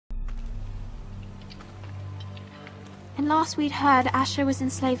And last we'd heard, Asher was in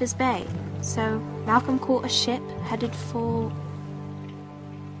Slaver's Bay. So Malcolm caught a ship headed for...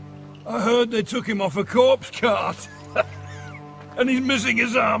 I heard they took him off a corpse cart. And he's missing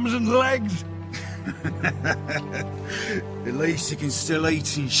his arms and legs. At least he can still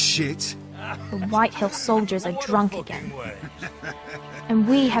eat and shit. The White Hill soldiers are drunk again. And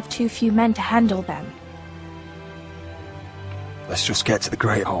we have too few men to handle them. Let's just get to the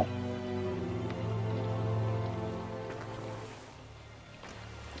Great Hall.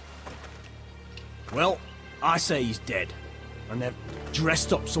 Well, I say he's dead. And they've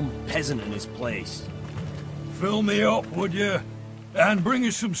dressed up some peasant in his place. Fill me up, would you? And bring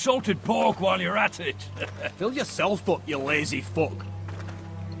us some salted pork while you're at it. Fill yourself up, you lazy fuck.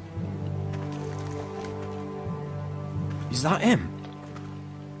 Is that him?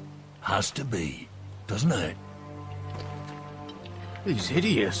 Has to be, doesn't it? He's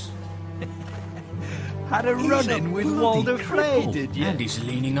hideous. Had a run-in with Walder Frey, did you? And he's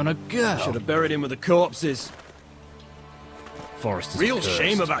leaning on a girl. Should have buried him with the corpses. Forrester's Real cursed.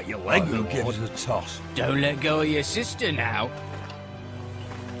 shame about your leg, who who gives a toss? Don't let go of your sister now.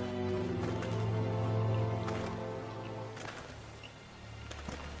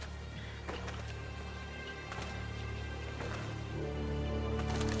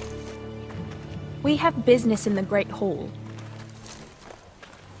 We have business in the Great Hall.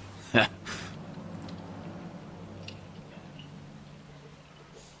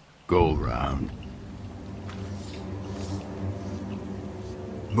 Go round.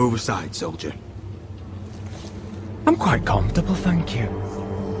 Move aside, soldier. I'm quite comfortable, thank you.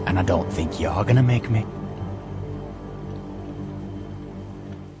 And I don't think you're gonna make me.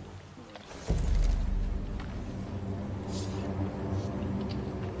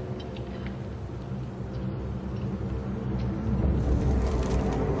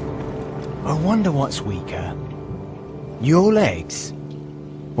 I wonder what's weaker. Your legs?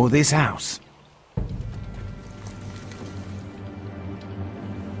 Or this house?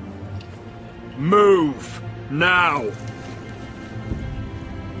 Move! Now!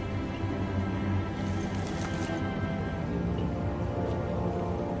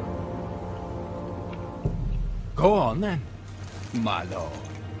 Go on then, my lord.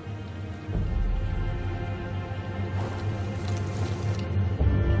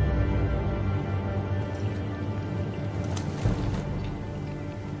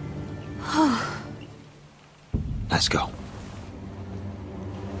 Let's go.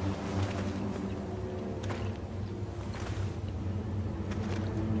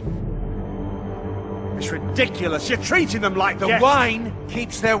 It's ridiculous. You're treating them like The guests. wine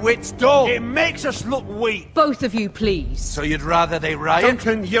keeps their wits dull. It makes us look weak. Both of you, please. So you'd rather they riot?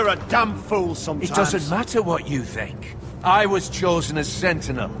 Duncan, you're a damn fool sometimes. It doesn't matter what you think. I was chosen as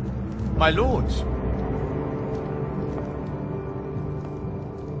sentinel. My lords.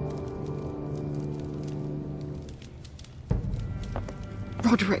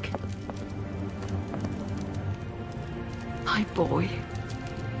 Roderick. My boy.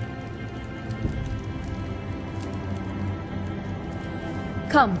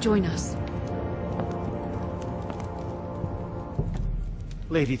 Come, join us.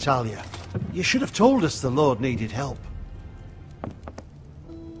 Lady Talia, you should have told us the Lord needed help.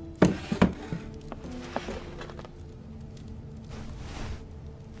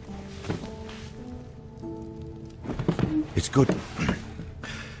 It's good.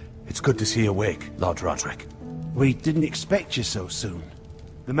 It's good to see you awake, Lord Roderick. We didn't expect you so soon.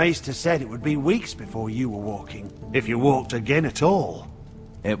 The Maester said it would be weeks before you were walking, if you walked again at all.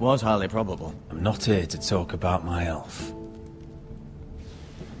 It was highly probable. I'm not here to talk about my elf.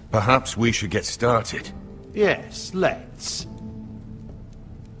 Perhaps we should get started. Yes, let's.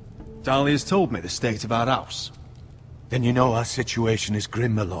 Dahlia's told me the state of our house. Then you know our situation is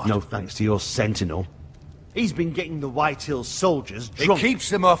grim, my lord. No thanks to your sentinel. He's been getting the White Hill soldiers It drunk. keeps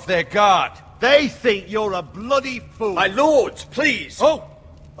them off their guard. They think you're a bloody fool. My lords, please! Oh,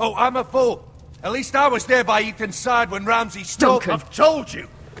 I'm a fool. At least I was there by Ethan's side when Ramsay stole... Duncan. I've told you.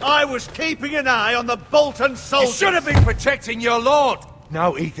 I was keeping an eye on the Bolton You soldiers. should have been protecting your lord.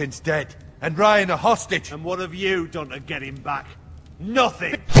 Now Ethan's dead, and Ryan a hostage. And what have you done to get him back?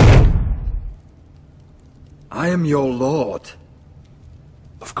 Nothing. I am your lord.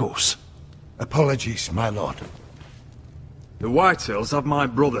 Of course. Apologies, my lord. The Whitehills have my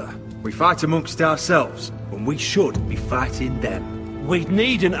brother. We fight amongst ourselves, when we should be fighting them. We'd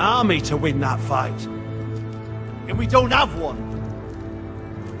need an army to win that fight. And we don't have one.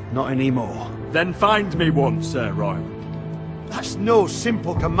 Not anymore. Then find me one, Sir Royal. That's no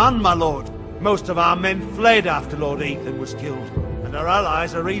simple command, my lord. Most of our men fled after Lord Ethan was killed, and our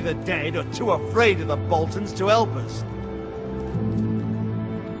allies are either dead or too afraid of the Boltons to help us.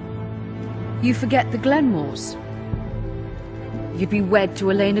 You forget the Glenmores. You'd be wed to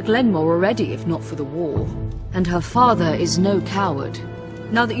Elena Glenmore already if not for the war. And her father is no coward.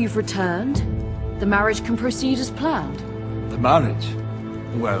 Now that you've returned, the marriage can proceed as planned. The marriage?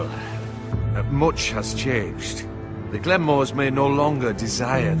 Well, much has changed. The Glenmores may no longer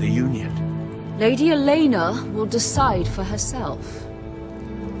desire the union. Lady Elena will decide for herself.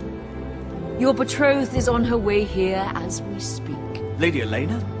 Your betrothed is on her way here as we speak. Lady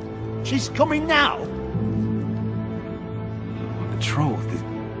Elena? She's coming now? My betrothed is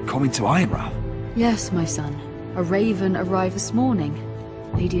coming to Ironwood. Yes, my son. A raven arrived this morning.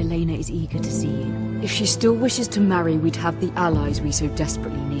 Lady Elena is eager to see you. If she still wishes to marry, we'd have the allies we so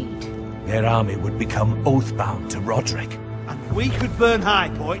desperately need. Their army would become oath-bound to Roderick. And we could burn High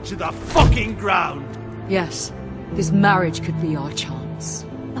Point to the fucking ground! Yes, this marriage could be our chance.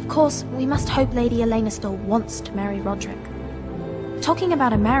 Of course, we must hope Lady Elena still wants to marry Roderick. Talking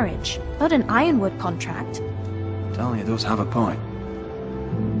about a marriage, not an Ironwood contract. Talia does have a point.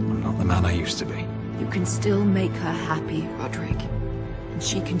 I'm not the man I used to be. You can still make her happy, Roderick. And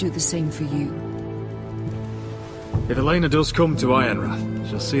she can do the same for you. If Elena does come to Ironwood,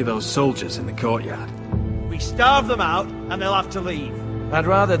 she'll see those soldiers in the courtyard. We starve them out, and they'll have to leave. I'd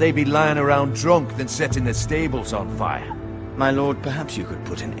rather they be lying around drunk than setting the stables on fire. My lord, perhaps you could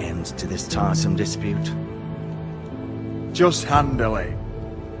put an end to this tiresome dispute. Just handily.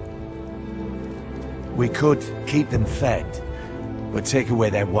 We could keep them fed, but take away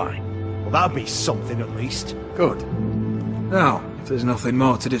their wine. Well, that'd be something at least. Good. Now, if there's nothing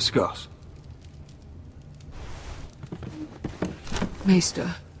more to discuss.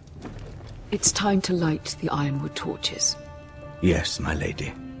 Maester, it's time to light the Ironwood torches. Yes, my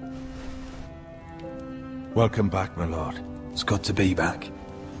lady. Welcome back, my lord. It's good to be back.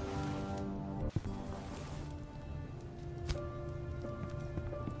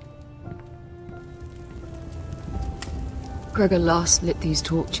 Gregor last lit these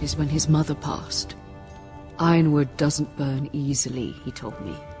torches when his mother passed. Ironwood doesn't burn easily, he told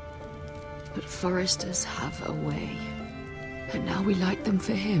me. But Forresters have a way. And now we light them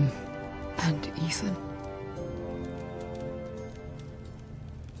for him. And Ethan.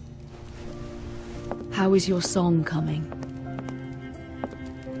 How is your song coming?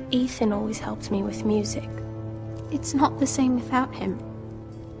 Ethan always helps me with music. It's not the same without him.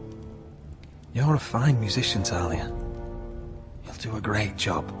 You're a fine musician, Talia. You'll do a great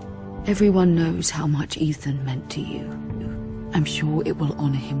job. Everyone knows how much Ethan meant to you. I'm sure it will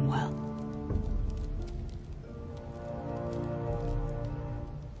honor him well.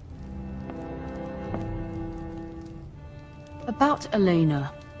 About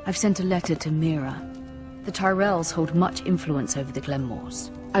Elena, I've sent a letter to Mira. The Tyrells hold much influence over the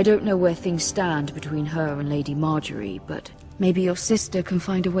Glenmores. I don't know where things stand between her and Lady Marjorie, but maybe your sister can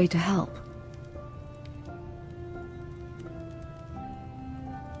find a way to help.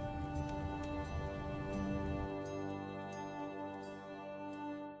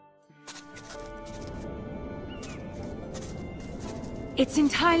 It's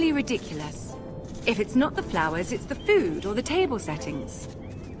entirely ridiculous. If it's not the flowers, it's the food or the table settings.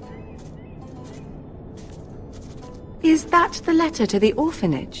 Is that the letter to the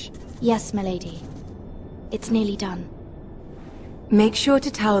orphanage? Yes, my lady. It's nearly done. Make sure to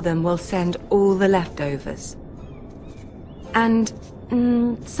tell them we'll send all the leftovers. And,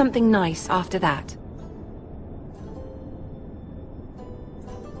 something nice after that.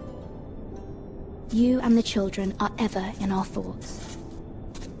 You and the children are ever in our thoughts.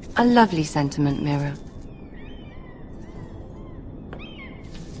 A lovely sentiment, Mira.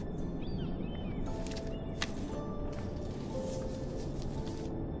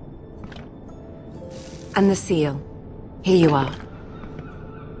 And the seal. Here you are.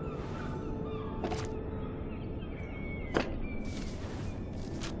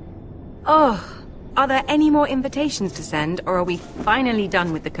 Oh, are there any more invitations to send, or are we finally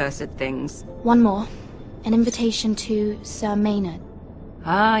done with the cursed things? One more. An invitation to Sir Maynard.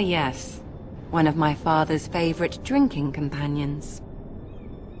 Ah, yes. One of my father's favorite drinking companions.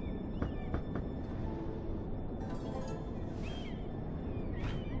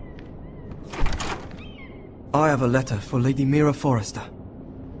 I have a letter for Lady Mira Forrester.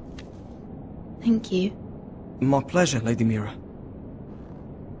 Thank you. My pleasure, Lady Mira.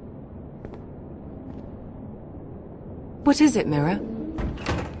 What is it, Mira?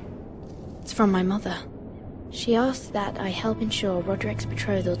 It's from my mother. She asked that I help ensure Roderick's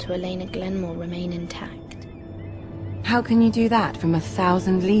betrothal to Elena Glenmore remain intact. How can you do that from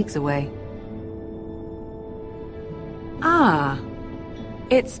 1,000 leagues away? Ah,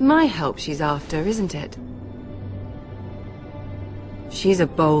 it's my help she's after, isn't it? She's a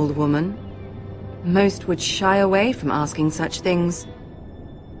bold woman, Most would shy away from asking such things.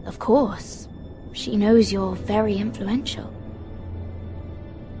 Of course. She knows you're very influential.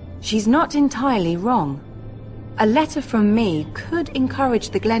 She's not entirely wrong. A letter from me could encourage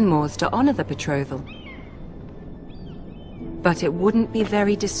the Glenmores to honor the betrothal. But it wouldn't be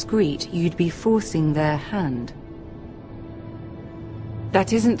very discreet. You'd be forcing their hand.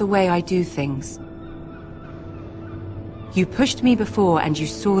 That isn't the way I do things. You pushed me before and you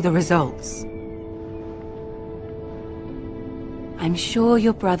saw the results. I'm sure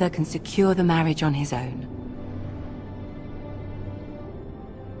your brother can secure the marriage on his own.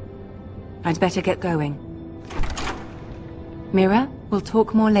 I'd better get going. Mira, we'll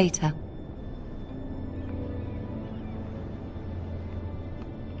talk more later.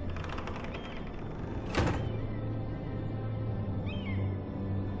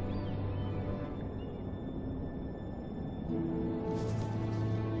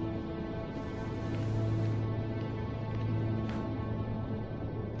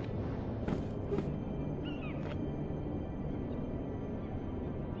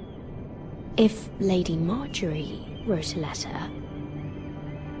 If Lady Marjorie wrote a letter...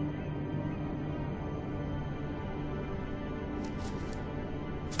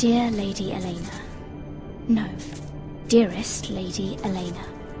 Dear Lady Elena. No. Dearest Lady Elena.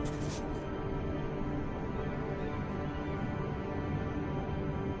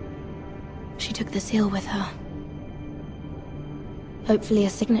 She took the seal with her. Hopefully a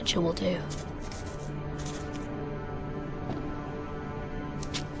signature will do.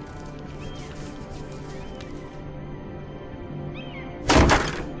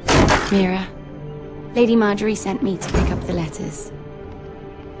 Mira, Lady Marjorie sent me to pick up the letters.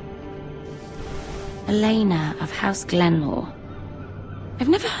 Elena of House Glenmore. I've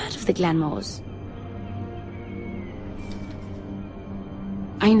never heard of the Glenmores.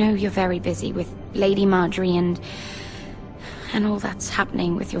 I know you're very busy with Lady Marjorie and all that's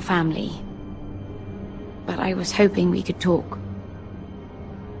happening with your family. But I was hoping we could talk.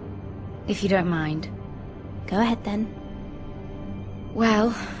 If you don't mind. Go ahead then.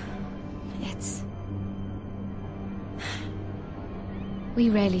 Well... We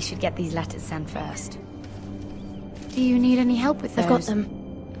really should get these letters sent first. Do you need any help with those? I've got them.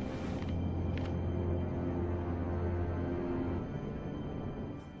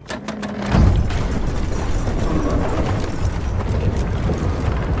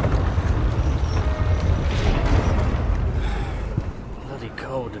 Bloody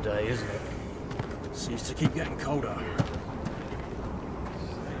cold today, isn't it? Seems to keep getting colder.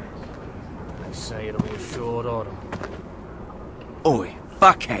 They say it'll be a short autumn. Oi,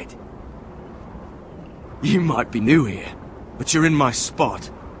 fuckhead. You might be new here, but you're in my spot.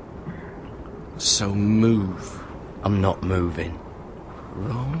 So move. I'm not moving.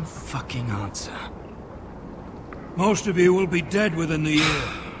 Wrong fucking answer. Most of you will be dead within the year.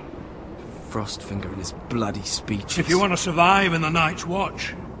 Frostfinger and his bloody speeches. If you want to survive in the Night's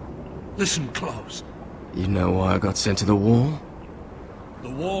Watch, listen close. You know why I got sent to the wall? The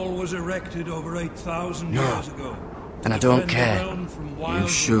wall was erected over 8,000 years ago. And I don't care. You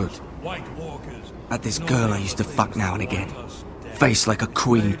should. Had this girl I used to fuck now and again. Face like a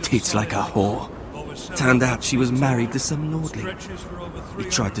queen, tits like a whore. Turned out she was married to some lordling. He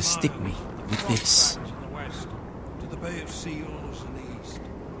tried to stick me with this.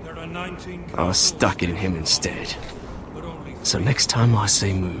 I stuck it in him instead. So next time I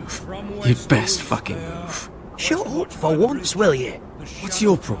say move, you'd best fucking move. Shut up for once, will you? What's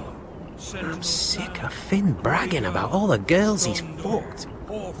your problem? I'm sick of Finn bragging about all the girls he's fucked.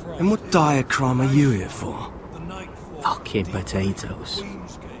 And what diacrime are you here for? Fucking potatoes.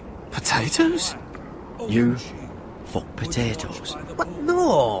 Potatoes? You fuck potatoes? What?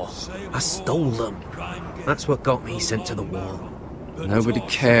 No! I stole them. That's what got me sent to the wall. Nobody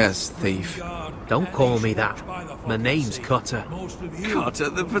cares, thief. Don't call me that. My name's Cutter. Cutter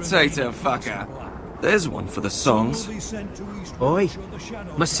the potato fucker. There's one for the songs. Oi,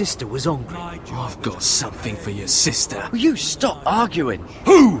 my sister was hungry. I've got something for your sister. Will you stop arguing?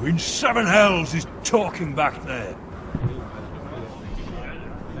 Who in seven hells is talking back there?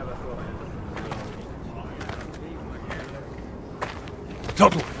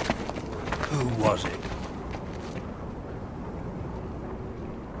 Tuttle. Who was it?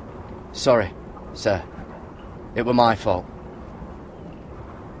 Sorry, sir. It were my fault.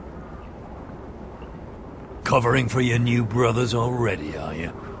 Covering for your new brothers already, are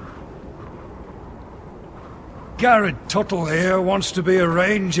you? Garrett Tuttle here wants to be a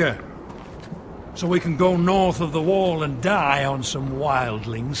ranger. So we can go north of the wall and die on some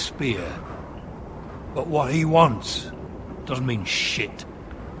wildling spear. But what he wants doesn't mean shit.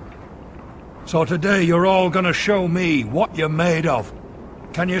 So today you're all gonna show me what you're made of.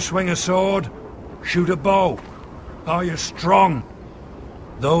 Can you swing a sword? Shoot a bow? Are you strong?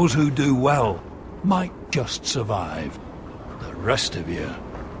 Those who do well might just survive. The rest of you...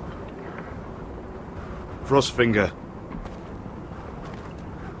 Frostfinger.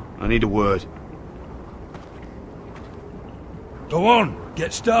 I need a word. Go on,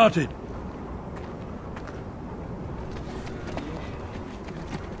 get started.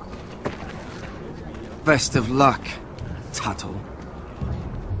 Best of luck, Tuttle.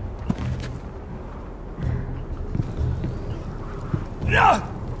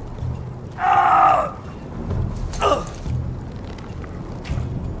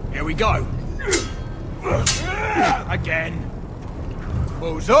 Here we go. Again.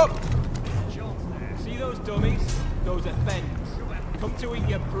 Balls up. See those dummies? Those are fens. Come to eat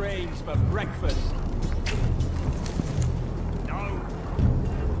your brains for breakfast. No.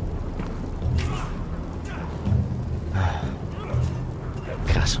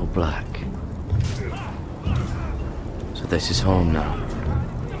 Castle Black. So this is home now.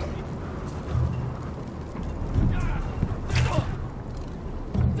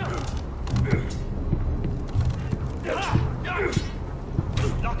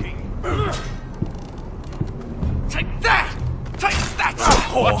 Take that! Take that!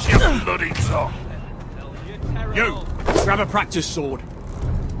 Watch your bloody tongue! You! Grab a practice sword.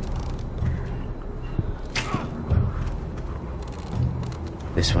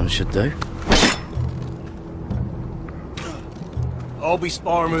 This one should do. I'll be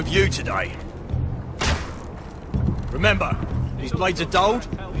sparring with you today. Remember, these blades are dulled,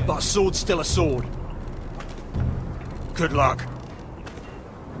 but a sword's still a sword. Good luck.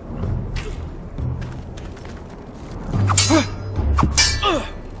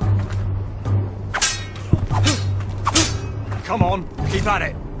 Come on, keep at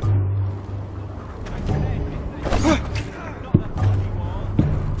it.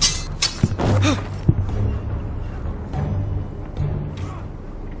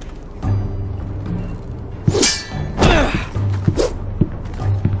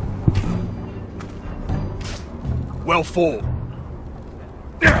 Well fought.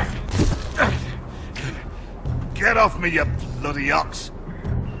 Get off me, you bloody ox!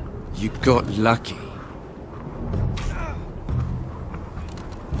 You got lucky.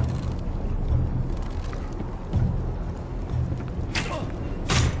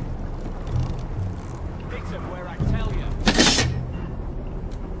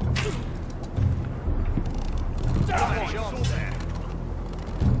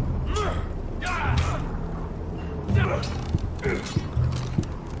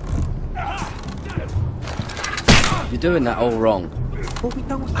 You're doing that all wrong. But we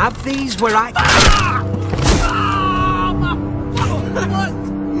don't have these where I... What?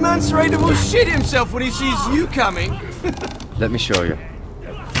 Mance Raider will shit himself when he sees you coming. Let me show you.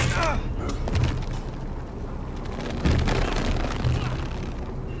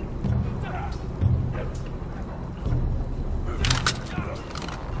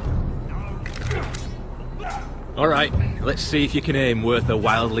 Alright, let's see if you can aim worth a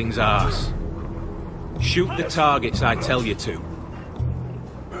wildling's arse. Shoot the targets I tell you to.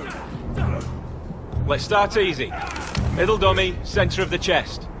 Let's start easy. Middle dummy, center of the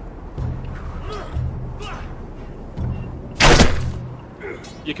chest.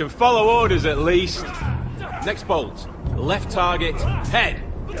 You can follow orders at least. Next bolt. Left target, head.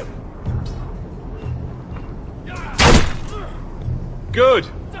 Good.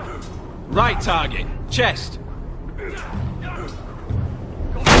 Right target, chest.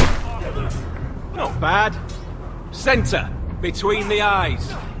 Not bad. Center, between the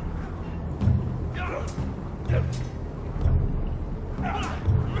eyes.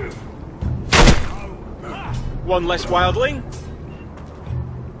 One less wildling.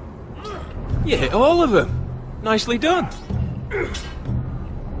 You hit all of them. Nicely done.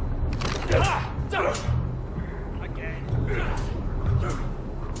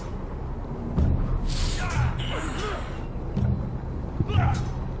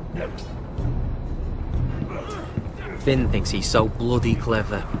 Finn thinks he's so bloody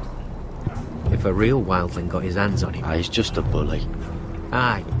clever. If a real wildling got his hands on him... He's just a bully.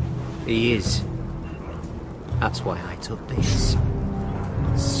 Aye, he is. That's why I took this.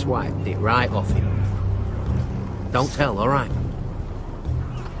 Swiped it right off him. Don't tell, alright?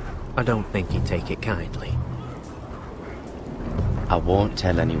 I don't think he'd take it kindly. I won't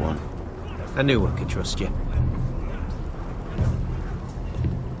tell anyone. I knew I could trust you.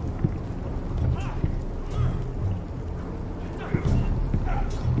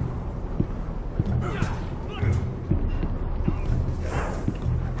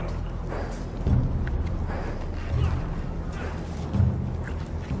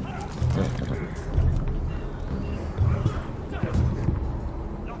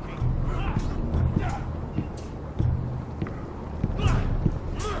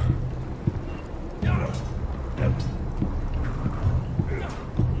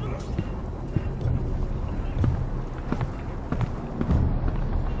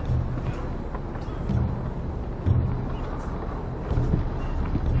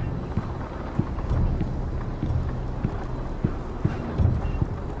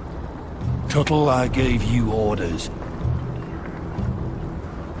 Tuttle, I gave you orders.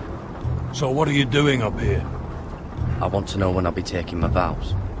 So what are you doing up here? I want to know when I'll be taking my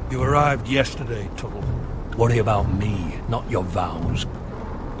vows. You arrived yesterday, Tuttle. Worry about me, not your vows.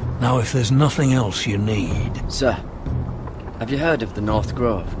 Now, if there's nothing else you need... Sir, have you heard of the North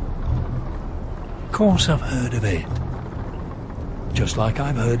Grove? Of course I've heard of it. Just like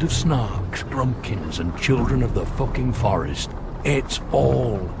I've heard of Snarks, Grumpkins, and Children of the fucking Forest. It's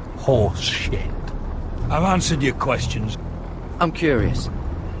all horse shit. I've answered your questions. I'm curious.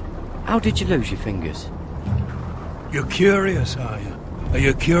 How did you lose your fingers? You're curious, are you? Are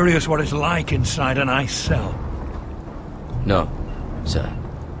you curious what it's like inside an ice cell? No, sir.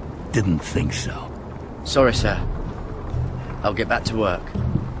 Didn't think so. Sorry, sir. I'll get back to work.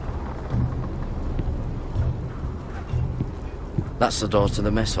 That's the door to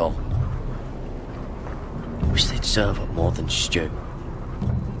the mess hall. Wish they'd serve up more than stew.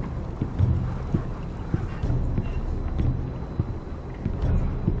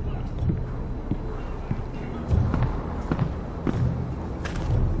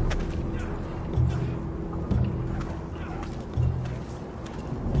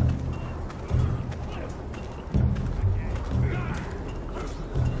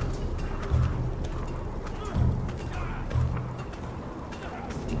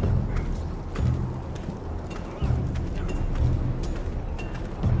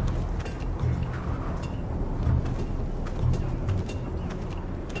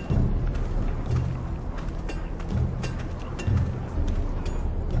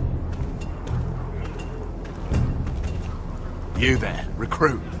 You there,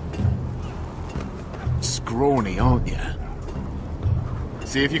 recruit. Scrawny, aren't you?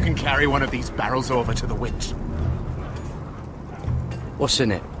 See if you can carry one of these barrels over to the witch. What's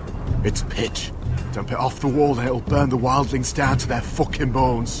in it? It's pitch. Dump it off the wall and it'll burn the wildlings down to their fucking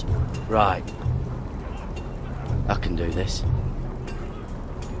bones. Right. I can do this.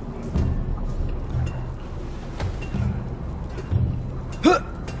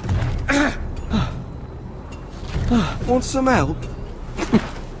 Want some help?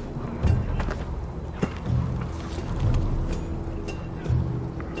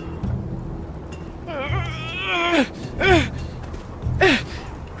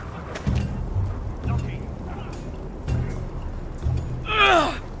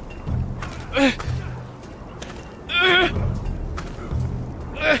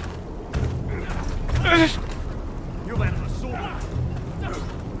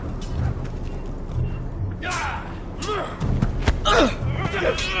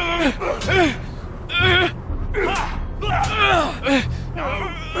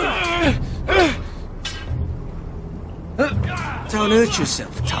 Don't hurt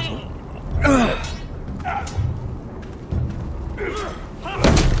yourself, Tuttle.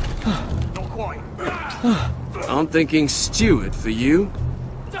 Not quite. I'm thinking steward for you.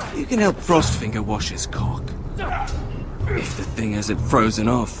 You can help Frostfinger wash his cock. If the thing hasn't frozen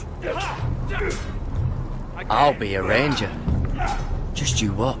off. I'll be a ranger. Just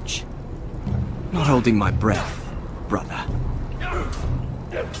you watch. Not holding my breath, brother.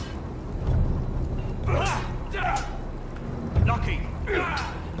 Lucky.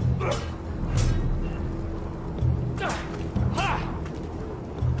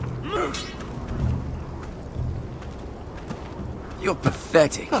 You're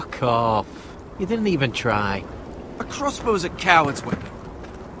pathetic. Fuck off. You didn't even try. A crossbow's a coward's weapon.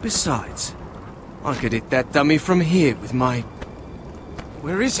 Besides, I could hit that dummy from here with my...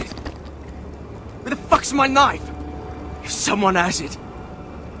 Where is it? Where the fuck's my knife? If someone has it,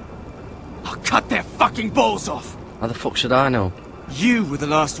 I'll cut their fucking balls off. How the fuck should I know? You were the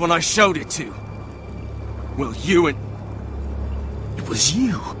last one I showed it to. Well, you and... It was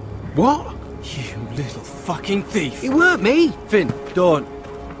you. What? You little fucking thief. It weren't me. Finn, don't.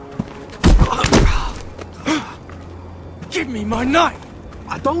 Give me my knife.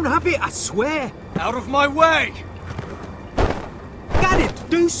 I don't have it, I swear. Out of my way. Get it,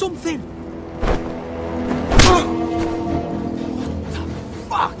 do something.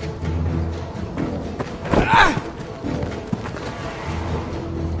 Fuck.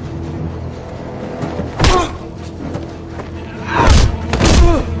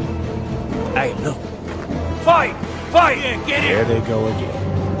 Hey, look. Fight! Fight! Yeah, get There they go again.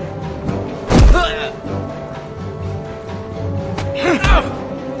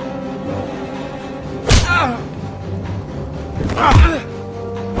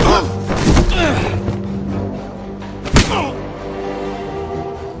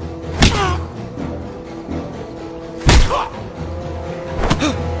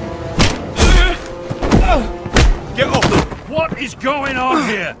 What is going on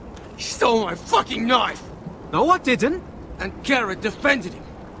here? He stole my fucking knife! No, I didn't. And Kara defended him.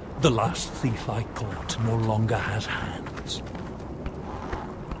 The last thief I caught no longer has hands.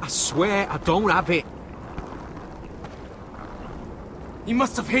 I swear I don't have it. He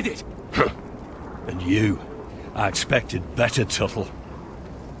must have hid it. And you? I expected better, Tuttle.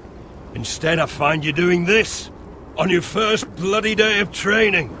 Instead, I find you doing this on your first bloody day of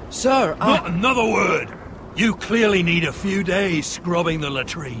training. Sir, Not another word! You clearly need a few days scrubbing the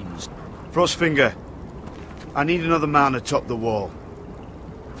latrines. Frostfinger, I need another man atop the wall.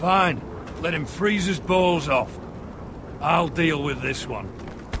 Fine. Let him freeze his balls off. I'll deal with this one.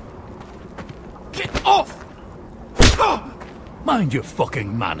 Get off! Mind your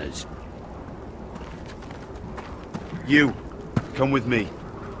fucking manners. You, come with me.